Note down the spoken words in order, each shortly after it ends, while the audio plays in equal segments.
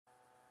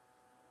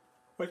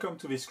Welcome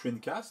to this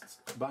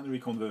screencast, binary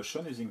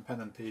conversion using pen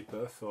and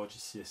paper for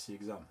GCSE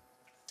exam.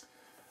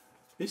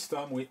 This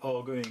time we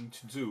are going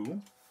to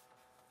do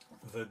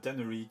the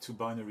Denary to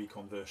binary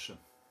conversion.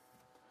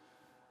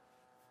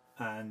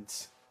 And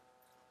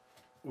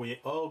we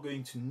are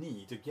going to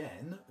need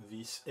again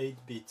this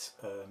 8-bit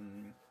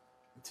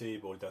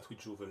table that we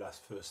drew the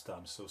first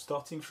time. So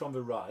starting from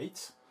the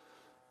right,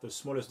 the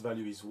smallest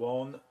value is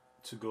 1.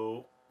 To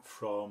go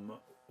from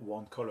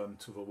one column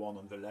to the one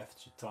on the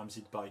left, you times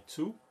it by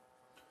 2.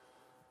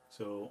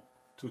 So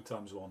 2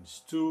 times 1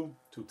 is 2,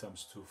 2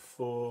 times 2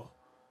 4,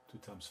 2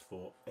 times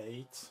 4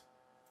 8,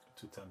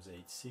 2 times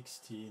 8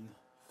 16,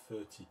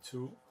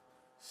 32,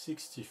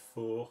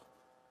 64,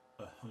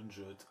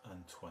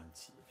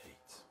 128.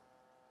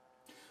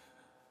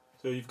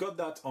 So you've got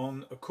that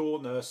on a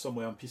corner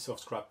somewhere on a piece of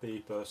scrap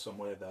paper,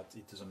 somewhere that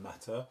it doesn't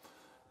matter.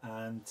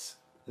 And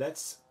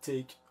let's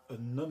take a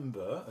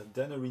number, a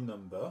Denary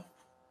number.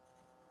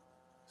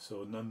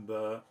 So a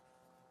number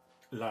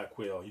like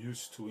we are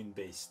used to in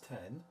base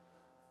 10,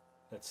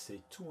 let's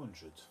say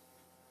 200.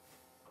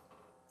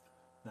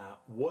 Now,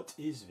 what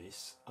is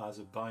this as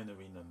a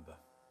binary number?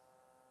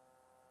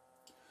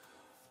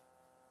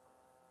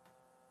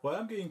 What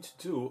I'm going to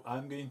do,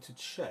 I'm going to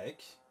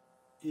check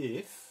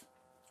if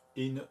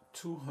in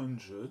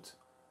 200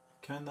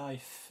 can I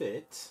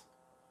fit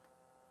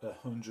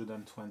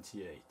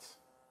 128.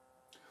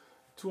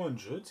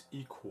 200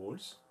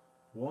 equals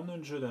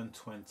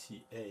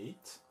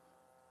 128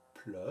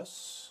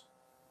 plus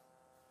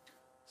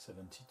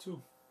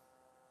 72.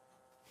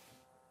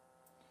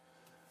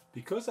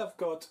 Because I've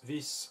got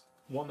this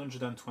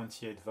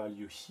 128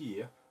 value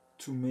here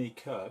to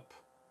make up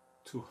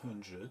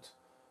 200,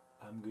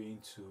 I'm going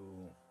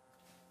to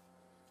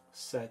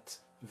set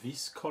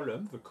this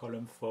column, the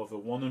column for the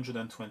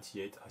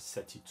 128, I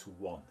set it to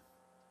 1.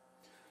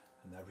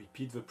 And I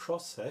repeat the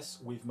process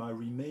with my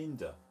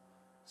remainder.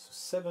 So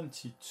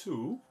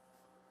 72,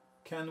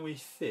 can we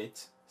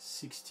fit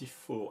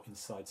 64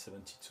 inside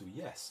 72?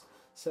 Yes.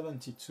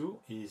 72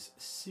 is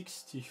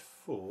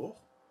 64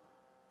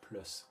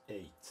 plus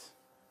 8.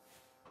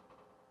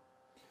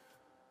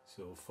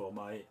 So for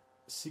my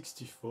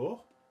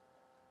 64,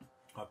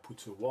 I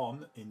put a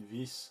 1 in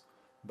this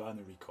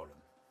binary column.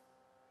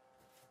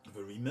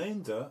 The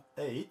remainder,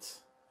 8,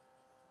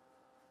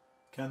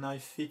 can I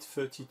fit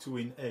 32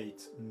 in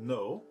 8?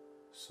 No,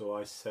 so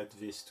I set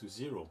this to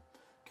 0.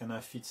 Can I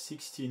fit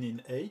 16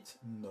 in 8?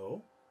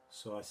 No,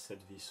 so I set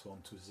this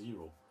one to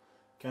 0.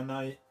 Can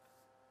I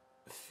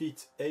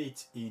fit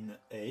 8 in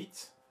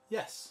 8?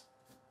 Yes.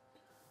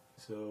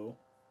 So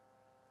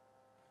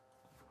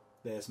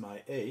there's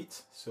my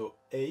 8. So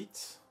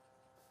 8,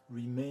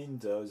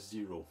 remainder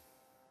 0.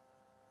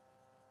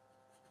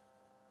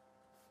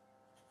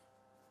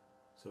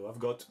 So I've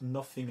got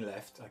nothing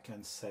left. I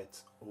can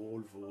set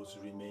all those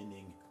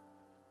remaining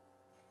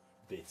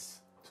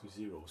bits to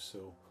 0.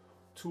 So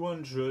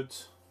 200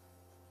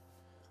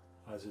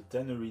 as a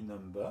Denary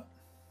number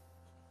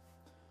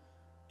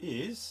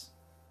is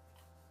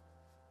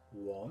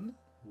 1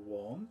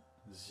 1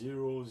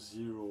 0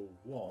 0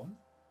 1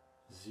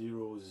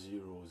 0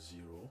 0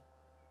 0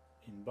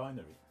 in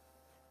binary.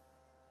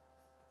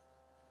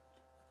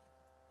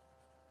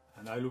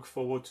 And I look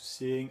forward to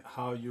seeing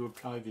how you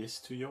apply this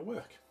to your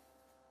work.